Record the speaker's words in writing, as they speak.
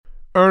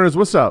Earners,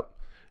 what's up?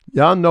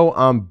 Y'all know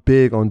I'm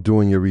big on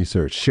doing your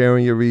research,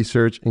 sharing your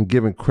research, and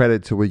giving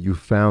credit to where you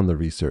found the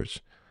research.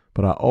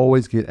 But I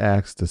always get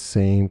asked the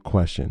same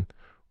question.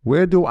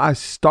 Where do I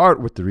start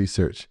with the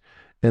research?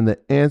 And the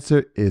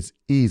answer is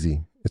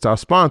easy. It's our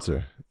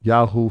sponsor,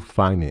 Yahoo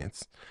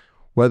Finance.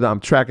 Whether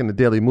I'm tracking the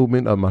daily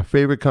movement of my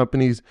favorite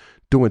companies,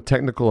 doing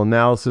technical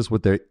analysis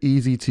with their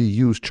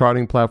easy-to-use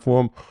charting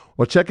platform,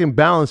 or checking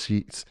balance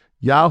sheets,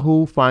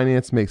 Yahoo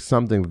Finance makes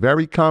something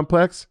very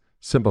complex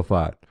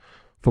simplified.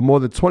 For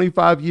more than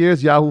 25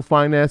 years, Yahoo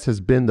Finance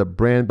has been the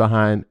brand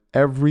behind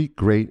every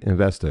great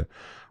investor.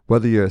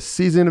 Whether you're a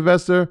seasoned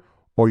investor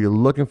or you're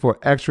looking for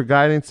extra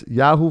guidance,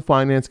 Yahoo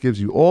Finance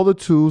gives you all the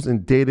tools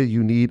and data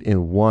you need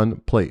in one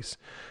place.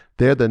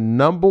 They're the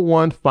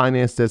 #1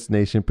 finance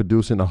destination,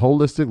 producing a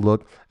holistic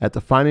look at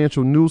the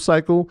financial news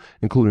cycle,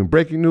 including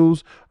breaking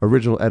news,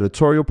 original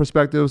editorial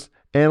perspectives,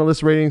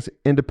 analyst ratings,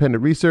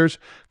 independent research,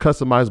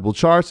 customizable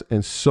charts,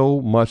 and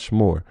so much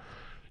more.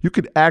 You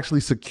could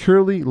actually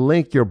securely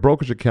link your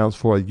brokerage accounts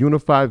for a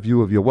unified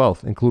view of your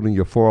wealth, including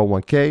your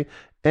 401k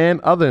and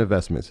other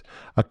investments.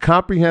 A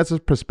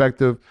comprehensive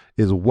perspective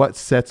is what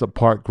sets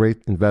apart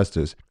great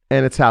investors,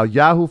 and it's how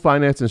Yahoo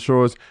Finance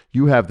ensures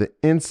you have the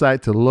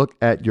insight to look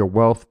at your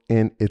wealth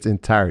in its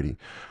entirety.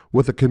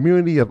 With a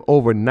community of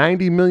over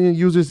 90 million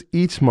users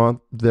each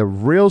month, the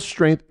real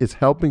strength is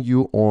helping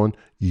you on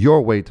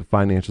your way to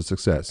financial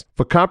success.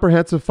 For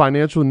comprehensive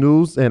financial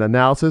news and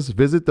analysis,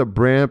 visit the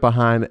brand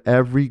behind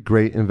every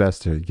great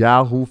investor,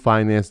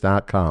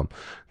 yahoofinance.com.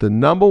 The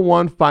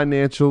 #1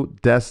 financial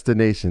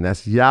destination.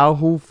 That's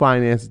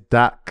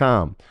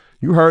yahoofinance.com.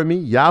 You heard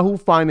me,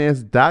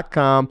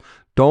 yahoofinance.com.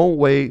 Don't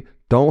wait.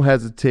 Don't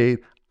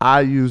hesitate.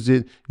 I use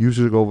it. You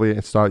should go over there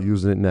and start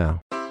using it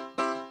now.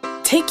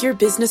 Take your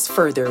business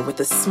further with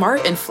the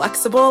smart and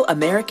flexible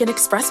American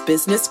Express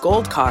Business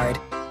Gold Card.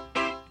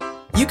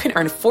 You can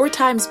earn 4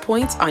 times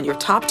points on your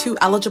top 2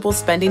 eligible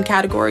spending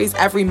categories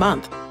every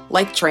month,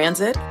 like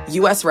transit,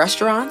 U.S.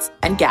 restaurants,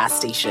 and gas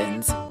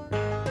stations.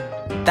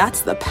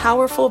 That's the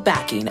powerful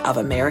backing of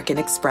American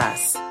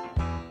Express.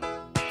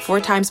 4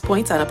 times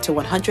points on up to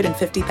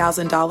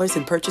 $150,000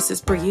 in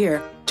purchases per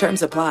year.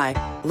 Terms apply.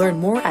 Learn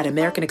more at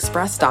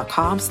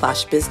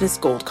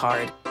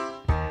americanexpress.com/businessgoldcard.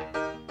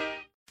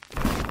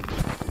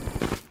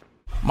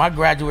 My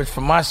graduates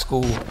from my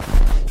school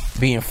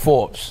being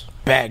Forbes,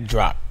 bag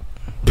drop.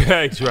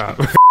 Bag drop.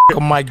 A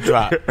mic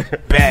drop,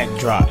 bag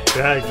drop.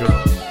 Bag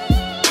drop.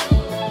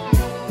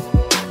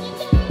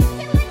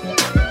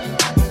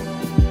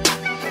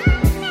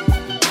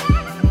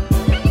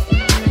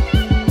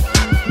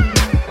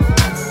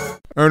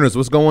 Earners,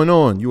 what's going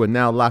on? You are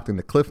now locked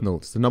into Cliff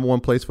Notes, the #1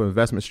 place for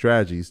investment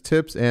strategies,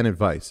 tips, and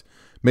advice.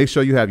 Make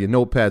sure you have your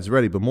notepads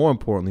ready, but more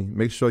importantly,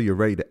 make sure you're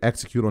ready to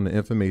execute on the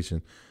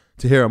information.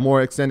 To hear a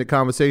more extended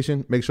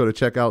conversation, make sure to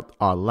check out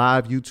our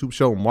live YouTube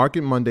show,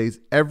 Market Mondays,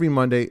 every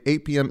Monday,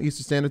 8 p.m.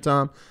 Eastern Standard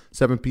Time,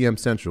 7 p.m.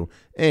 Central.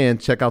 And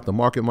check out the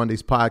Market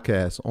Mondays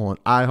podcast on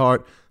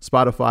iHeart,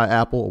 Spotify,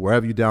 Apple, or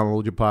wherever you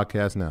download your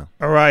podcast now.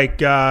 All right,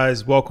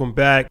 guys, welcome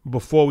back.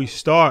 Before we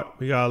start,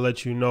 we got to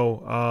let you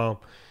know,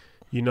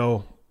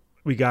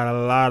 we got a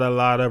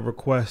lot of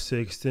requests to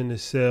extend the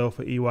sale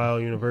for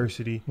EYL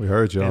University. We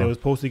heard y'all. And it was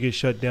supposed to get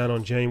shut down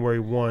on January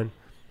 1,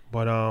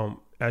 but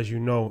as you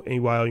know,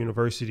 EYL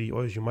University,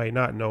 or as you might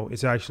not know,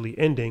 it's actually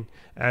ending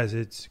as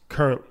its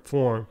current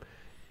form,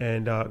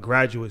 and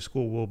graduate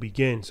school will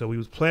begin. So we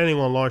was planning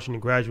on launching the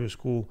graduate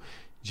school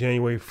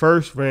January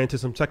 1st, ran into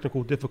some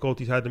technical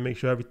difficulties, had to make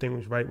sure everything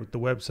was right with the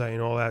website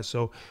and all that.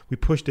 So we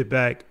pushed it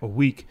back a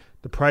week.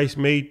 The price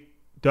may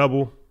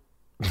double,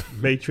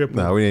 may triple.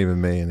 No, we ain't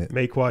even maying it.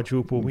 May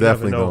quadruple. We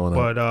Definitely never know.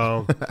 going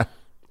up. But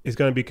it's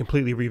going to be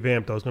completely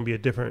revamped, though. It's going to be a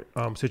different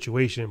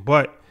situation.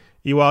 But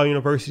EYL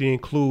University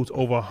includes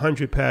over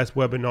 100 past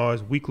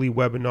webinars, weekly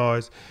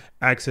webinars,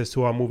 access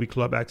to our movie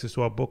club, access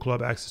to our book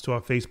club, access to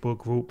our Facebook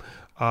group,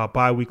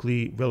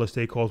 bi-weekly real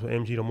estate calls with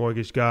MG, the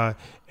mortgage guy,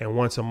 and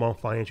once a month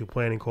financial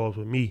planning calls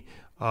with me.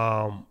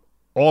 All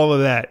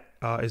of that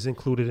is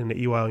included in the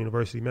EYL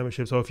University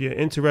membership. So if you're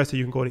interested,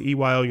 you can go to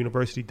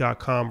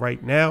EYLUniversity.com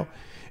right now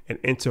and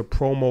enter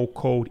promo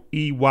code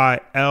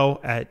EYL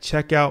at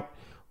checkout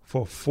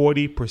for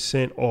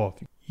 40%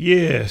 off.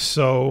 Yeah,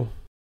 so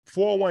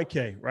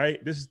 401k,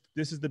 right? This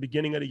is the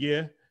beginning of the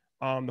year.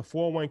 The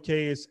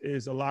 401k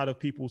is a lot of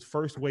people's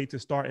first way to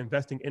start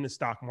investing in the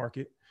stock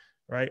market,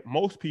 right?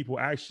 Most people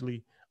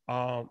actually,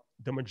 the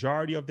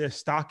majority of their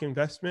stock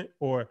investment,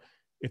 or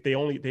if they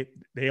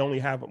only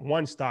have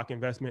one stock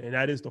investment, and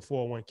that is the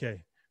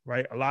 401k,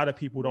 right? A lot of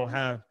people don't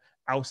have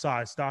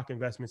outside stock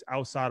investments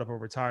outside of a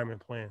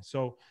retirement plan.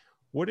 So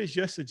what is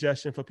your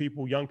suggestion for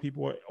people, young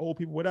people, or old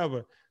people,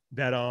 whatever,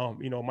 that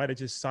might have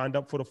just signed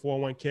up for the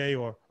 401k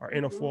or are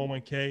in a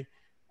 401k?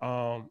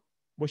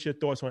 What's your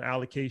thoughts on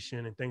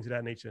allocation and things of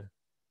that nature?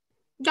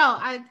 No,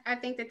 I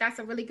think that's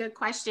a really good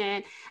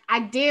question.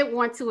 I did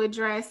want to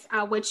address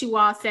what you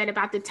all said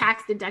about the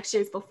tax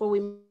deductions before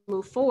we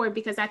move forward,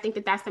 because I think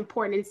that's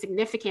important and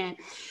significant.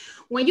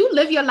 When you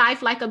live your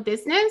life like a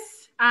business,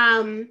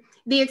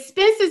 The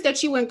expenses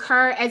that you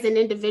incur as an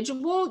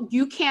individual,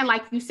 you can,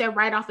 like you said,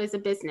 write off as a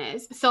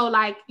business. So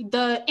like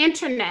the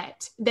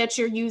internet that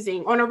you're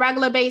using on a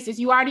regular basis,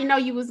 you already know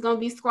you was going to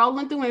be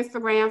scrolling through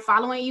Instagram,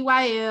 following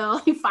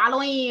EYL,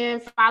 following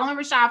Ian, following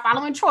Rashad,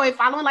 following Troy,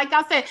 following, like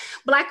I said,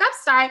 Black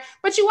Upstart,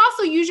 but you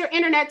also use your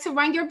internet to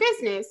run your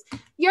business.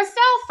 Your cell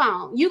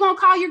phone, you going to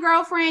call your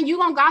girlfriend, you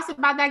going to gossip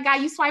about that guy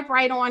you swipe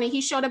right on and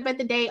he showed up at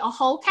the date, a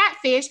whole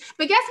catfish.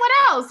 But guess what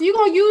else? You're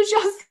going to use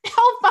your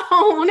cell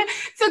phone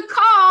to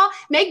call,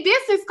 make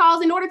business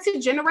calls in order to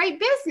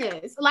generate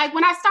business. Like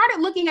when I started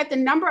looking at the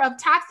number of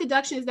tax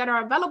deductions that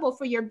are available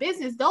for your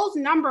business, those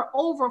number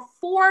over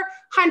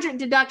 400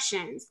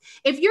 deductions.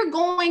 If you're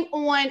going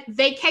on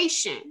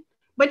vacation,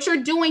 but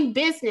you're doing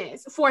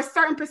business for a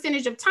certain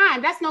percentage of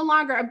time, that's no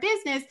longer a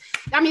business.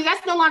 I mean,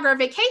 that's no longer a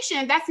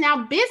vacation. That's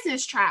now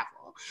business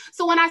travel.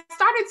 So when I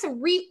started to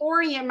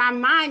reorient my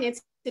mind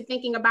into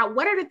thinking about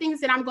what are the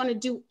things that I'm going to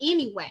do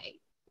anyway,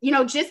 you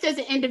know, just as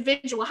an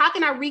individual, how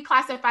can I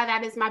reclassify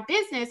that as my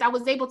business? I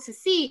was able to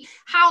see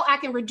how I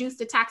can reduce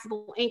the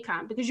taxable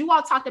income, because you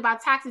all talked about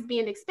taxes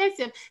being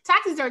expensive.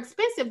 Taxes are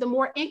expensive the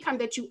more income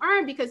that you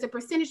earn, because the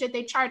percentage that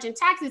they charge in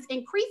taxes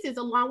increases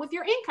along with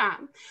your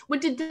income.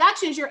 With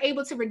deductions, you're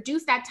able to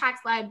reduce that tax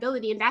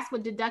liability, and that's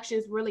what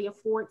deductions really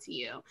afford to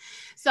you.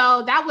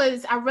 So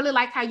I really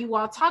like how you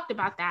all talked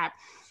about that.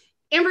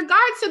 In regard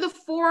to the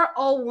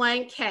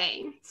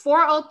 401k,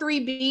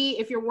 403b,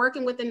 if you're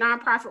working with a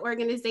nonprofit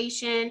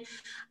organization,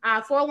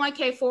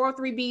 401k,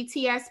 403b,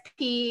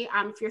 TSP,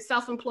 if you're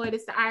self-employed,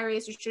 it's the IRA,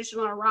 it's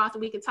traditional or Roth,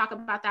 and we can talk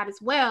about that as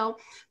well.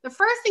 The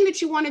first thing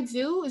that you want to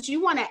do is you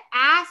want to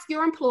ask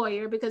your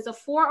employer, because a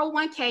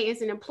 401k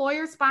is an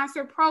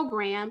employer-sponsored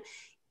program,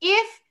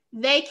 if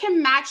they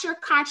can match your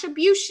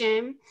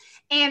contribution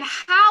and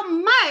how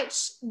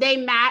much they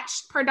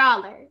match per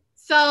dollar.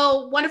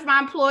 So one of my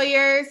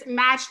employers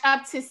matched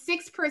up to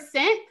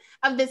 6%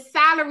 of the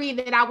salary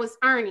that I was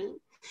earning.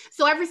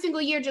 So every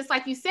single year, just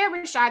like you said,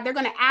 Rashad, they're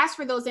going to ask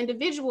for those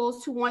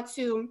individuals who want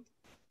to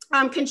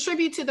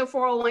contribute to the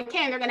 401k,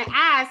 and they're going to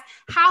ask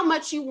how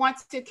much you want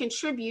to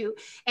contribute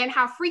and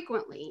how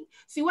frequently.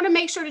 So you want to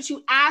make sure that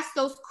you ask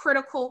those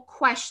critical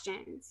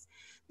questions.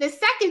 The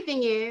second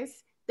thing is,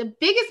 the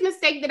biggest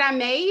mistake that I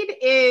made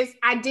is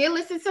I did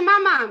listen to my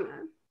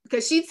mama.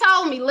 Because she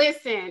told me,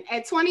 listen,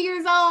 at 20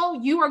 years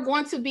old, you are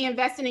going to be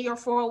investing in your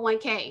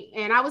 401k.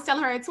 And I was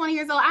telling her at 20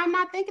 years old, I'm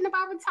not thinking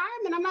about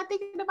retirement. I'm not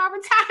thinking about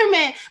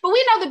retirement. But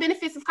we know the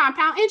benefits of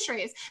compound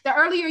interest. The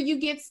earlier you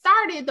get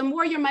started, the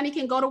more your money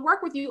can go to work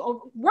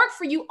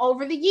for you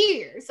over the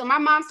years. So my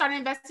mom started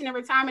investing in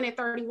retirement at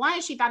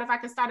 31. She thought if I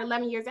could start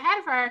 11 years ahead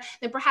of her,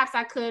 then perhaps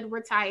I could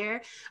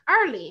retire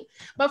early.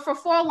 But for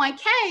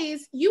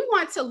 401ks, you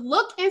want to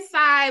look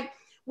inside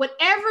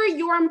whatever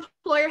your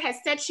employer has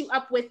set you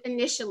up with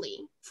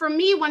initially. For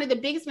me, one of the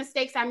biggest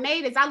mistakes I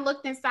made is I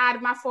looked inside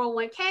of my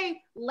 401k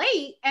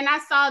late, and I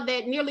saw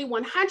that nearly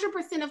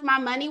 100% of my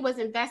money was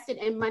invested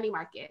in money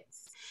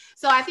markets.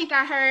 So I think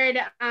I heard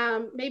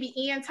maybe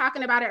Ian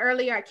talking about it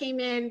earlier. I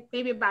came in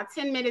maybe about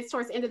 10 minutes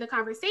towards the end of the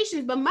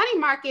conversation, but money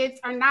markets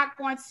are not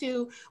going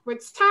to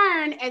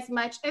return as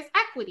much as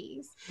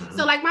equities.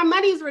 So like my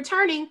money is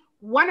returning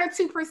 1 or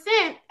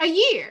 2% a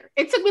year.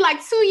 It took me like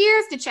 2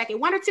 years to check it,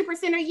 1 or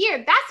 2% a year.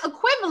 That's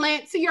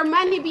equivalent to your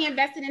money being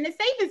invested in a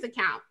savings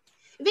account.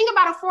 Think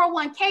about a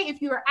 401k.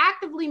 If you are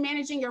actively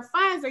managing your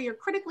funds, or you're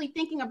critically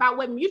thinking about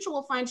what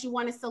mutual funds you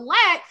want to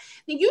select,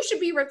 then you should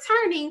be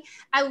returning,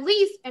 at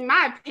least in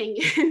my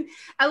opinion,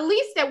 at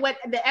least at what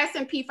the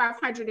S&P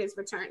 500 is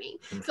returning.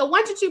 So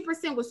 1 to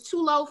 2% was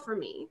too low for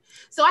me.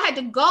 So I had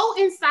to go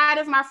inside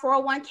of my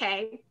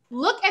 401k,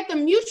 look at the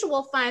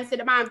mutual funds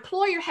that my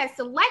employer has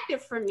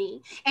selected for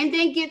me, and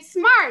then get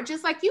smart,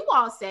 just like you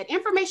all said.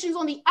 Information is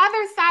on the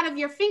other side of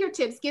your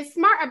fingertips. Get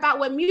smart about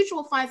what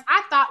mutual funds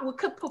I thought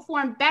could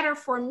perform better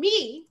for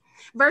me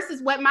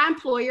versus what my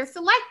employer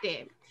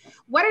selected.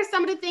 What are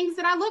some of the things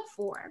that I look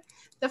for?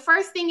 The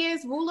first thing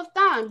is rule of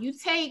thumb. You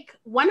take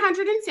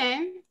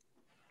 110,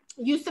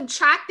 you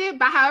subtract it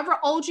by however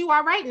old you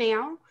are right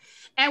now,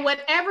 and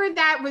whatever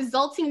that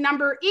resulting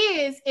number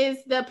is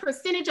the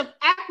percentage of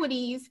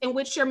equities in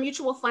which your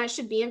mutual fund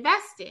should be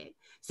invested.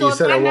 So you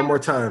said that one more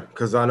time,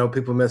 because I know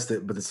people missed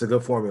it, but it's a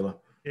good formula.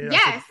 Yeah,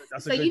 yes.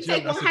 So you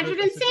take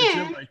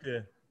 110,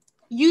 right,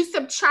 you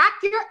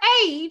subtract your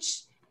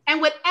age,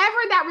 and whatever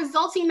that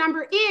resulting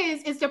number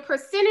is the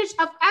percentage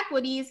of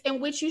equities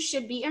in which you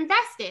should be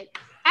invested.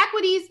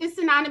 Equities is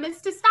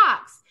synonymous to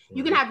stocks.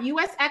 You can have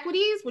U.S.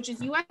 equities, which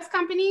is U.S.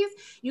 companies.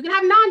 You can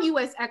have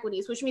non-U.S.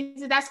 equities, which means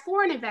that that's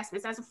foreign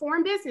investments, that's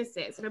foreign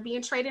businesses that are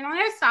being traded on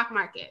their stock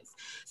markets.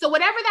 So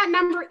whatever that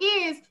number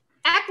is,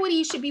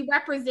 equity should be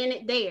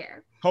represented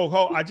there.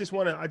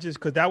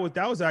 Because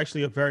that was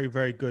actually a very,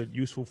 very good,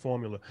 useful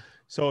formula.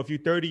 So if you're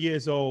 30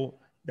 years old,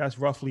 that's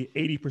roughly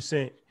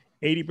 80%.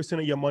 80%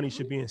 of your money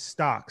should be in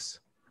stocks.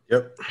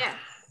 Yep. Yeah.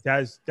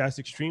 That's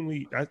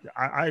extremely.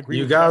 I agree.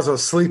 You guys are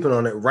sleeping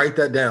on it. Write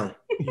that down.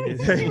 Write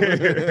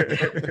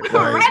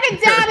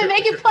it down and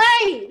make it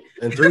plain.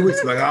 In 3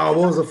 weeks, like, oh,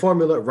 what was the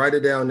formula? Write it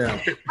down now.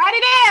 Write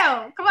it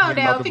down. Come on,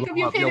 Dale. Pick up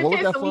your pen and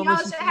pencil. We all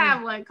should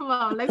have one. Come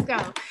on, let's go.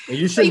 And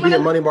you shouldn't be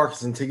in money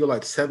markets until you're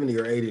like 70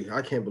 or 80.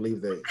 I can't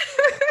believe that.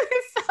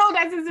 So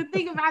that's the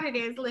thing about it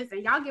is,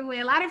 listen, y'all give away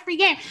a lot of free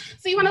game.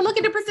 So you want to look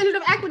at the percentage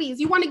of equities.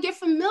 You want to get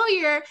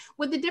familiar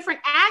with the different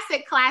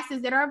asset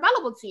classes that are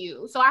available to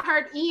you. So I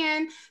heard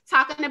Ian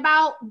talking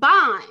about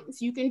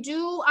bonds. You can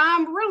do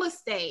real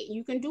estate.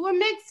 You can do a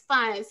mixed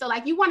fund. So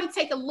like you want to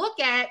take a look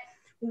at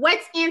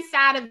what's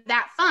inside of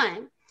that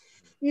fund.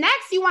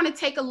 Next, you want to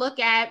take a look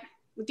at,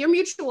 with your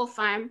mutual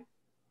fund,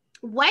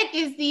 what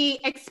is the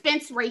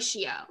expense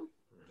ratio?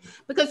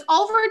 Because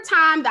over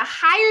time, the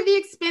higher the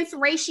expense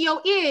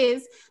ratio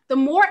is, the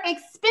more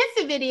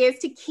expensive it is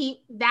to keep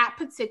that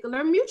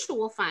particular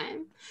mutual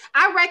fund.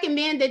 I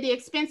recommend that the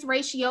expense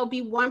ratio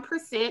be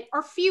 1%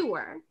 or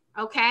fewer.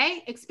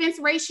 Okay. Expense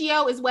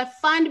ratio is what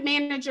fund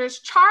managers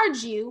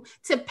charge you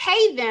to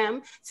pay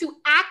them to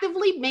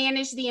actively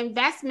manage the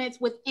investments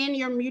within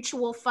your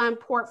mutual fund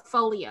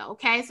portfolio.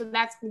 Okay. So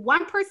that's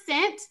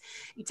 1%.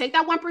 You take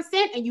that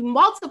 1% and you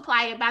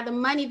multiply it by the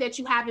money that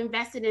you have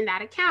invested in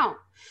that account.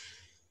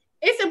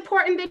 It's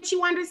important that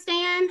you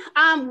understand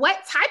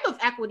what type of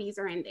equities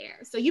are in there.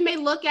 So you may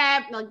look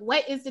at like,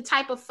 what is the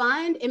type of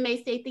fund? It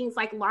may say things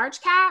like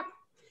large cap,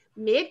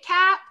 mid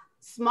cap,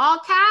 small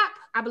cap.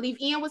 I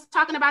believe Ian was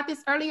talking about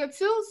this earlier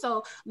too.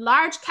 So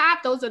large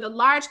cap, those are the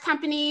large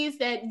companies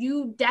that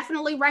you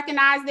definitely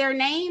recognize their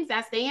names.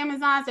 That's the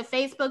Amazons, the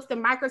Facebooks, the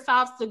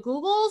Microsofts, the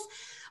Googles.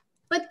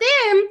 But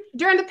then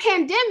during the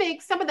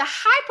pandemic, some of the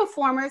high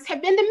performers have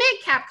been the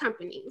mid-cap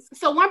companies.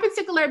 So one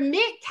particular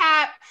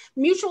mid-cap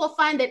mutual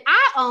fund that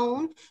I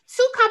own,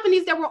 2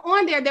 companies that were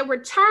on there that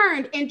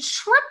returned in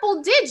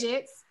triple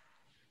digits.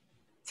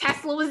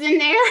 Tesla was in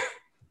there.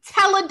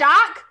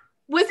 Teladoc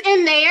was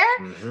in there.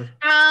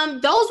 Mm-hmm.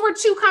 Those were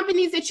 2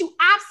 companies that you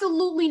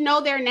absolutely know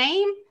their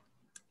name,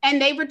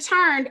 and they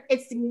returned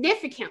it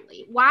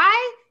significantly.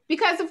 Why?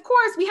 Because of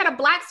course we had a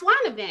black swan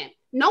event.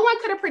 No one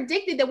could have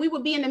predicted that we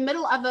would be in the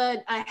middle of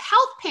a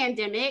health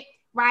pandemic,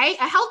 right?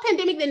 A health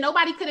pandemic that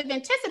nobody could have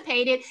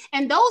anticipated.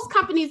 And those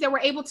companies that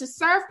were able to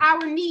serve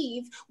our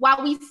needs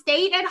while we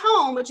stayed at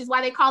home, which is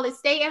why they call it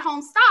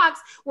stay-at-home stocks,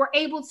 were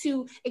able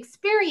to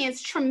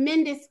experience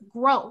tremendous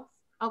growth.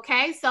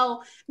 Okay,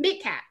 so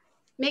mid-cap.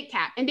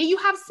 And then you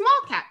have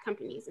small cap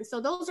companies. And so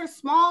those are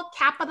small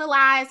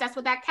capitalized, that's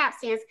what that cap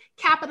stands,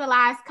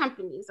 capitalized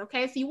companies.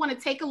 Okay, so you want to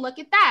take a look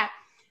at that.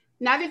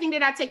 Another thing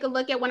that I take a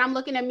look at when I'm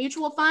looking at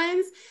mutual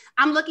funds,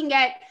 I'm looking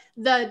at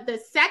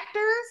the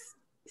sectors.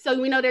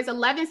 So we know there's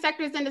 11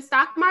 sectors in the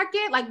stock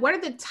market. Like, what are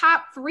the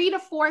top 3 to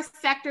 4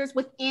 sectors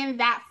within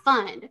that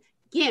fund?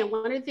 Again,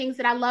 one of the things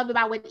that I love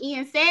about what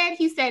Ian said,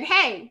 he said,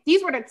 hey,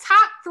 these were the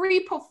top 3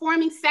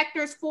 performing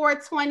sectors for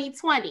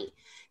 2020.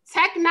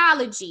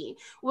 Technology,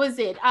 was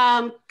it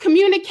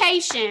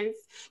communications,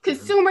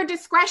 consumer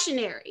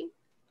discretionary.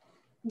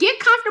 Get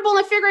comfortable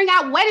in figuring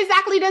out what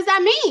exactly does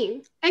that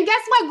mean. And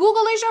guess what?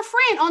 Google is your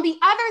friend. On the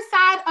other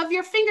side of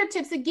your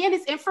fingertips, again,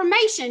 is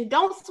information.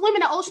 Don't swim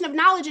in the ocean of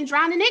knowledge and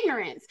drown in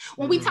ignorance.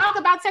 When we talk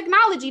about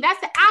technology,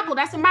 that's the Apple,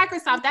 that's the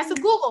Microsoft, that's the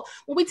Google.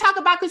 When we talk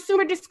about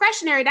consumer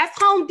discretionary, that's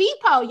Home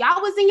Depot.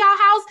 Y'all was in your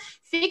house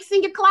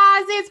fixing your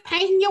closets,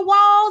 painting your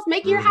walls,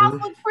 making your house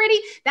look pretty.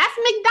 That's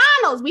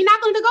McDonald's. We're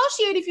not going to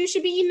negotiate if you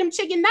should be eating them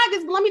chicken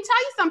nuggets. But let me tell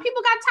you something.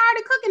 People got tired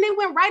of cooking. They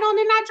went right on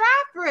in that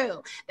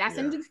drive-through. That's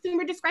in the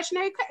consumer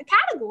discretionary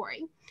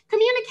category.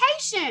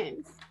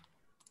 Communications.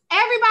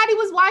 Everybody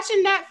was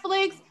watching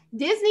Netflix,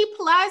 Disney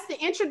Plus,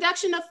 the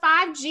introduction of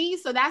 5G.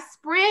 So that's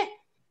Sprint.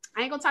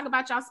 I ain't gonna talk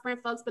about y'all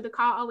Sprint folks, but the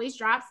call always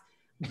drops.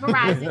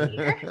 Verizon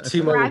here.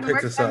 T-Mobile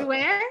picked us up.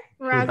 Everywhere.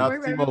 Verizon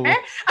works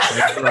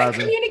everywhere.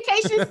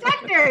 Communication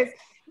sectors.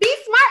 Be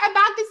smart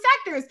about the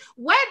sectors.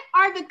 What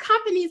are the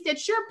companies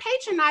that you're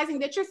patronizing,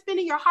 that you're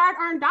spending your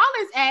hard-earned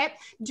dollars at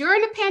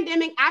during the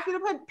pandemic, after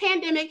the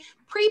pandemic,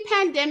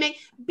 pre-pandemic?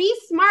 Be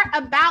smart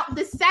about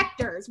the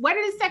sectors. What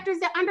are the sectors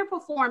that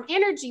underperform?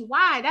 Energy.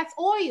 Why? That's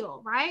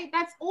oil, right?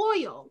 That's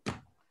oil.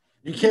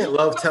 You can't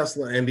love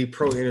Tesla and be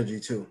pro-energy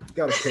too. You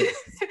gotta pick.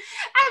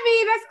 I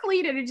mean, that's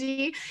clean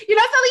energy. You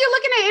know, so you're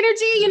looking at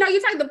energy, you know,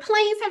 you're talking the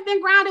planes have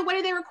been grounded. What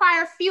do they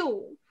require?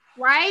 Fuel.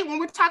 Right? When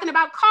we're talking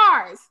about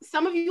cars,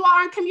 some of you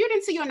aren't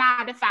commuting to your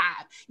 9 to 5.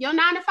 Your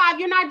 9 to 5,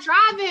 you're not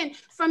driving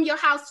from your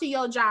house to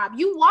your job.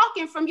 You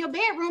walking from your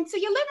bedroom to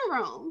your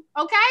living room.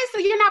 Okay? So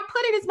you're not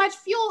putting as much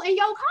fuel in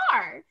your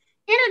car.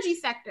 Energy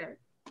sector,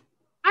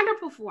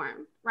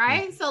 underperform,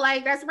 right? So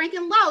like that's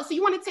ranking low. So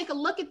you want to take a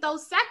look at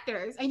those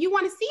sectors and you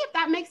want to see if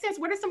that makes sense.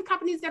 What are some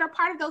companies that are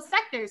part of those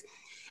sectors?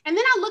 And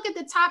then I look at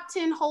the top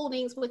 10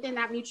 holdings within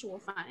that mutual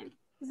fund,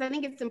 because I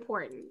think it's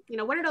important. You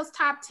know, what are those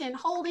top 10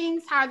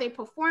 holdings? How are they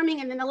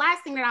performing? And then the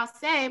last thing that I'll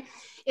say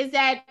is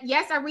that,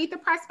 yes, I read the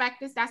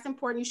prospectus. That's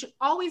important. You should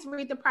always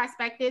read the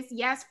prospectus.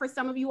 Yes, for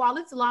some of you all,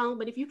 it's long,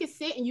 but if you can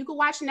sit and you can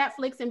watch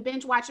Netflix and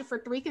binge watch it for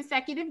 3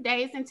 consecutive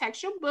days and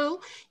text your boo,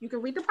 you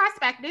can read the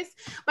prospectus.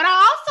 But I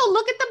also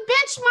look at the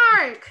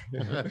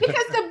benchmark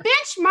because the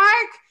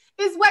benchmark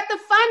is what the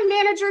fund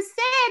manager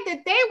said,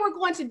 that they were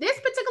going to this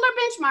particular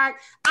benchmark.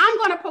 I'm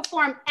going to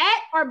perform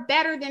at or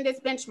better than this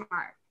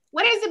benchmark.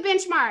 What is a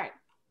benchmark?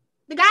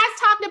 The guys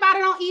talked about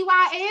it on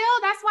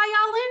EYL. That's why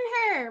y'all in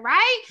here,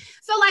 right?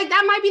 So like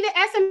that might be the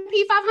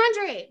S&P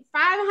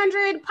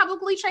 500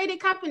 publicly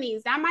traded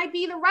companies. That might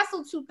be the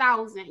Russell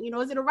 2000. You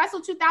know, is it a Russell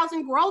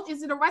 2000 growth?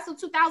 Is it a Russell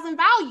 2000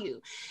 value?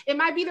 It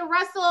might be the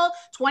Russell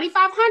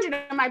 2500.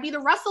 It might be the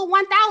Russell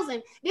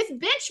 1000. This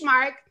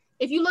benchmark,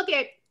 if you look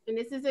at, and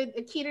this is a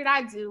key that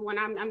I do when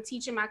I'm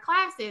teaching my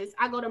classes,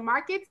 I go to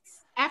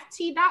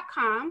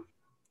marketsft.com,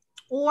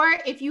 or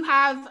if you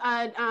have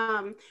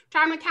a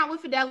retirement account with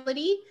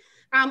Fidelity,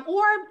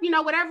 or, you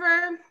know,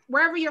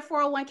 wherever your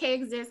 401k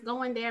exists,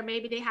 go in there.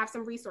 Maybe they have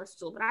some resource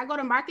tool. But I go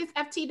to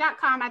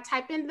marketsft.com, I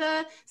type in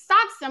the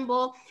stock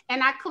symbol,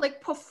 and I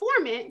click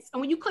performance.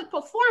 And when you click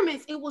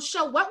performance, it will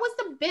show what was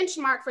the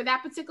benchmark for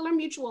that particular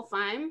mutual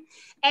fund,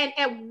 and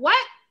at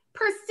what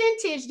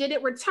percentage did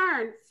it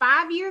return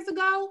 5 years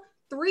ago,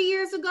 3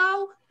 years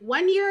ago,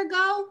 1 year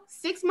ago,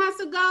 6 months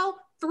ago,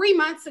 3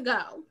 months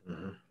ago,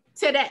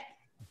 today,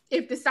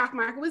 if the stock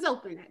market was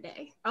open that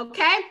day.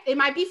 Okay, it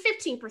might be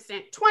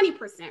 15%,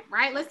 20%,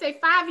 right? Let's say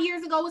 5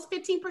 years ago was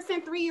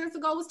 15%, 3 years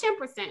ago was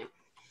 10%.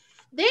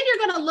 Then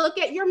you're going to look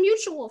at your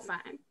mutual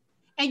fund,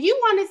 and you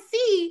want to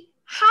see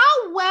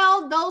how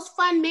well those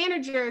fund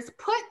managers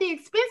put the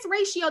expense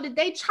ratio that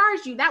they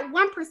charge you, that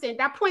 1%,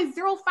 that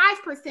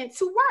 0.05%,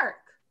 to work.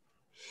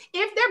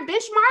 If their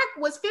benchmark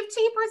was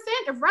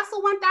 15%, if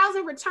Russell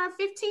 1000 returned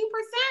 15%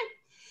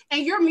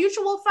 and your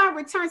mutual fund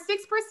returned 6%,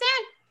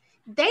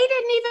 they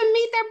didn't even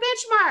meet their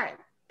benchmark.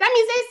 That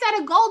means they set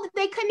a goal that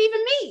they couldn't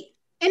even meet.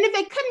 And if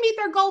they couldn't meet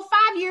their goal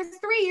 5 years,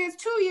 3 years,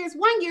 2 years,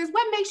 1 year,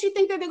 what makes you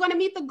think that they're going to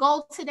meet the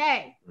goal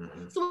today?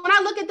 So when I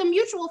look at the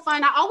mutual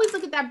fund, I always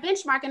look at that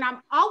benchmark, and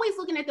I'm always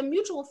looking at the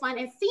mutual fund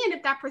and seeing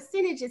if that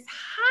percentage is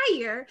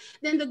higher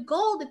than the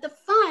goal that the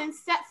fund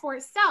set for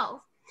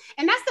itself.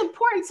 And that's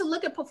important to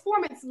look at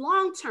performance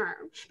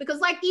long-term, because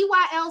like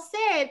EYL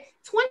said,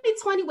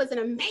 2020 was an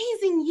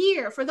amazing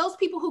year for those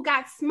people who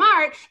got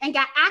smart and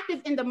got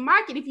active in the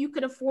market if you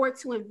could afford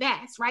to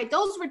invest, right?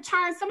 Those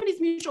returns, some of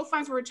these mutual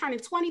funds were returning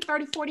 20,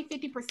 30, 40,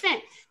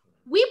 50%.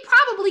 We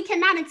probably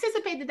cannot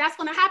anticipate that that's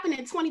going to happen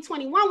in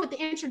 2021 with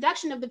the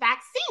introduction of the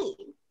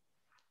vaccine.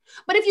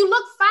 But if you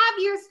look 5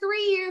 years,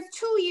 3 years,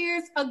 2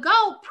 years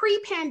ago,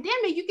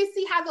 pre-pandemic, you can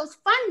see how those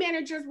fund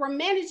managers were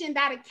managing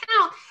that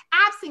account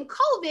absent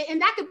COVID, and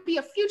that could be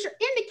a future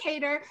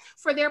indicator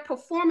for their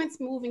performance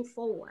moving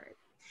forward.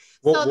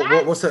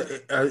 What's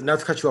not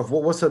to cut you off,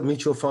 what's a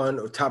mutual fund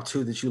or top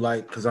two that you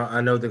like? Because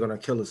I know they're going to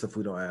kill us if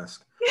we don't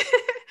ask.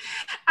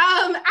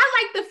 I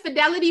like the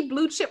Fidelity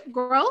Blue Chip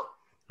Growth.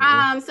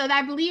 So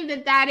I believe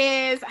that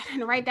is, I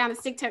didn't write down a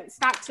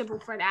stock symbol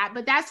for that,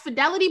 but that's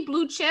Fidelity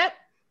Blue Chip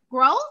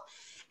Growth.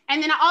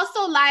 And then I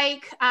also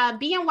like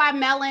BNY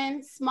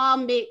Mellon Small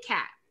Mid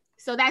Cap.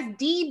 So that's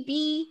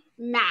DB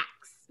Max.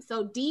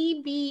 So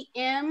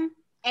DBMAX,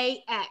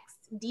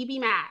 DB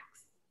Max.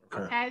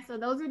 Okay, so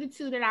those are the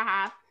two that I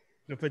have.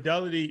 The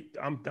Fidelity,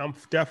 I'm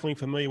definitely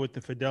familiar with the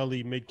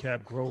Fidelity Mid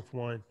Cap Growth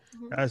one.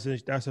 That's a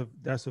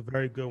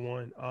very good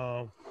one.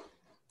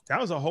 That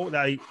was a whole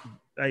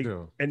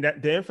and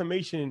that the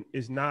information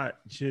is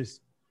not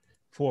just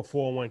for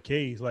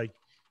 401ks. Like,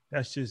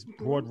 that's just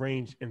broad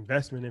range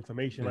investment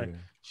information. Like,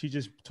 she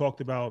just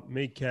talked about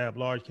mid cap,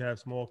 large cap,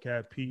 small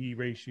cap, PE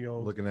ratio,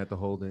 looking at the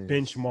holdings,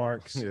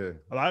 benchmarks,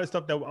 a lot of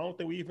stuff that I don't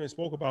think we even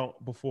spoke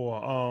about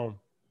before.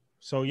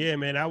 So yeah,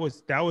 man, that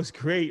was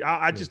great.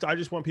 I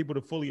just want people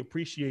to fully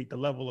appreciate the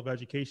level of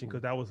education,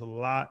 because that was a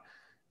lot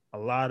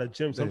of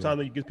gems. Sometimes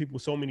when you give people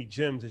so many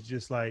gems, it's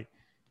just like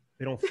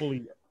they don't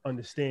fully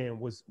understand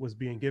what's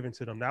being given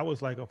to them. That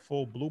was like a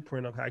full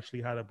blueprint of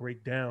actually how to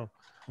break down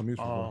a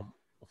mutual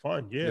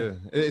fund. Yeah.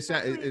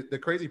 The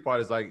crazy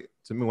part is, like,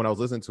 to me, when I was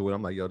listening to it,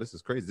 I'm like, yo, this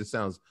is crazy. This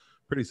sounds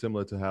pretty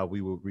similar to how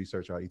we would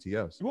research our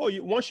ETFs. Well,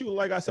 once you,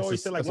 like I said,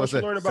 always said, like, once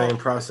you learn about same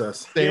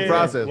process,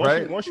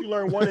 right? Once you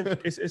learn one,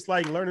 it's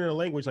like learning a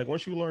language. Like,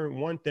 once you learn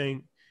one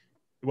thing,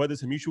 whether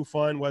it's a mutual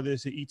fund, whether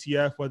it's an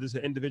ETF, whether it's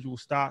an individual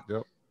stock,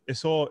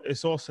 it's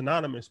all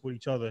synonymous with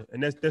each other.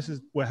 And this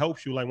is what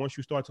helps you. Like, once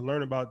you start to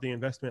learn about the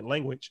investment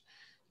language,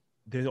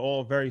 they're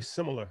all very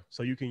similar.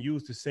 So you can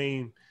use the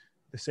same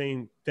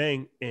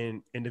thing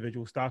in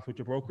individual stocks with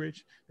your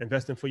brokerage,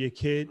 investing for your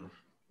kid,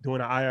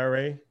 doing an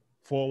IRA,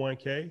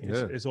 401k.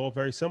 It's all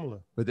very similar.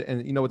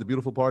 And you know what the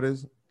beautiful part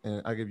is?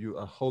 And I give you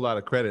a whole lot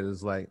of credit,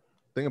 is like,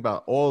 think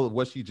about all of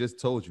what she just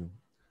told you.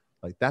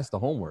 Like, that's the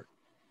homework.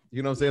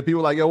 You know what I'm saying? People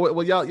are like, yo,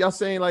 well, y'all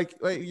saying, like,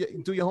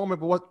 wait, do your homework,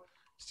 but what?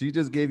 She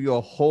just gave you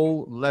a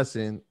whole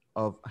lesson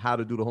of how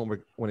to do the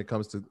homework when it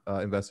comes to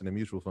investing in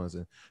mutual funds.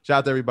 And shout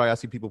out to everybody. I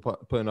see people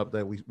putting up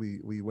that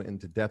we went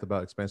into depth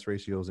about expense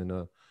ratios in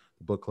the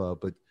book club,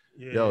 but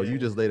Yeah. Yo, you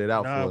just laid it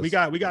out for us. We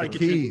gotta get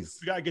keys.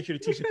 we gotta get you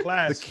to teach a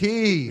class. The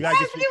keys. Invite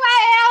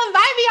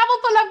me. I'm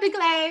gonna pull up the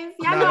class.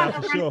 Y'all know I'm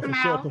for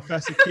sure.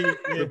 Professor Key.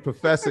 Yeah. The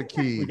Professor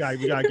Keys. We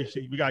gotta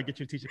get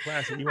you to teach a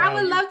class. I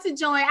would love to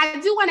join. I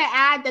do want to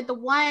add that the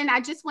one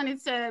I just went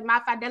into my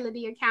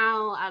Fidelity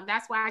account.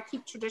 That's why I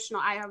keep traditional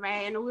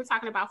IRA. I know we were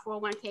talking about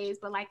 401ks,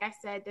 but like I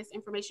said, this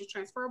information is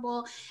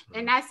transferable,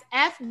 and that's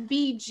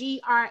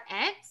FBGRX.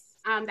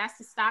 That's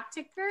the stock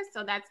ticker.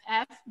 So that's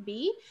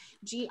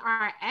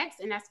FBGRX,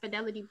 and that's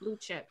Fidelity Blue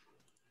Chip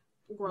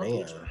Growth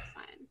Mutual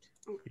Fund.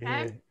 Okay.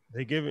 Yeah,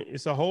 they give it.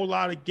 It's a whole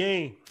lot of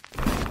game.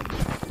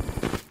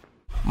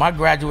 My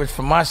graduates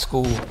from my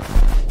school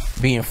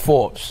being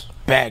Forbes,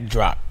 bag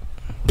drop.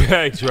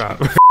 Bag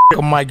drop.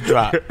 A mic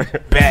drop.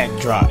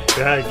 Bag drop.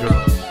 Bag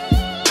drop.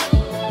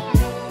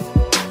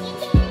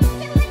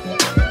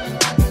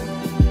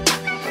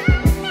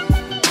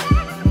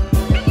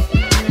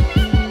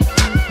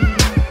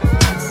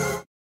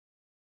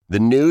 The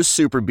new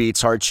Super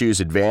Beats Heart Chews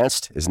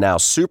Advanced is now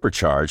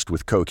supercharged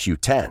with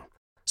CoQ10.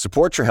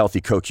 Support your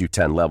healthy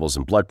CoQ10 levels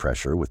and blood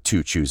pressure with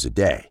 2 chews a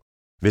day.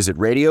 Visit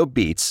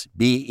RadioBeats,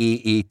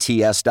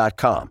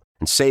 BEETS.com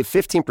and save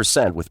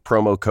 15% with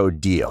promo code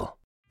DEAL.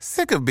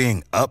 Sick of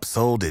being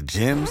upsold at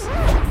gyms?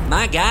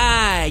 My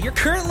guy, you're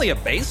currently a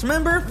base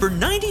member? For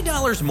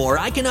 $90 more,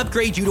 I can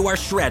upgrade you to our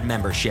Shred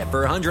membership.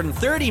 For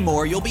 $130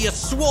 more, you'll be a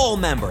Swole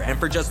member. And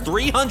for just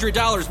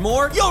 $300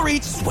 more, you'll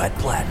reach Sweat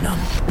Platinum.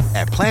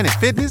 At Planet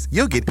Fitness,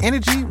 you'll get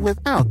energy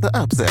without the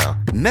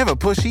upsell. Never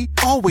pushy,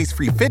 always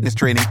free fitness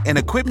training and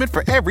equipment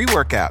for every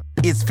workout.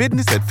 It's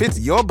fitness that fits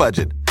your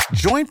budget.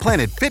 Join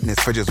Planet Fitness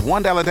for just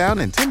 $1 down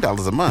and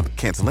 $10 a month.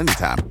 Cancel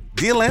anytime.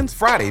 Deal ends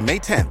Friday, May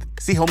 10th.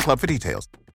 See Home Club for details.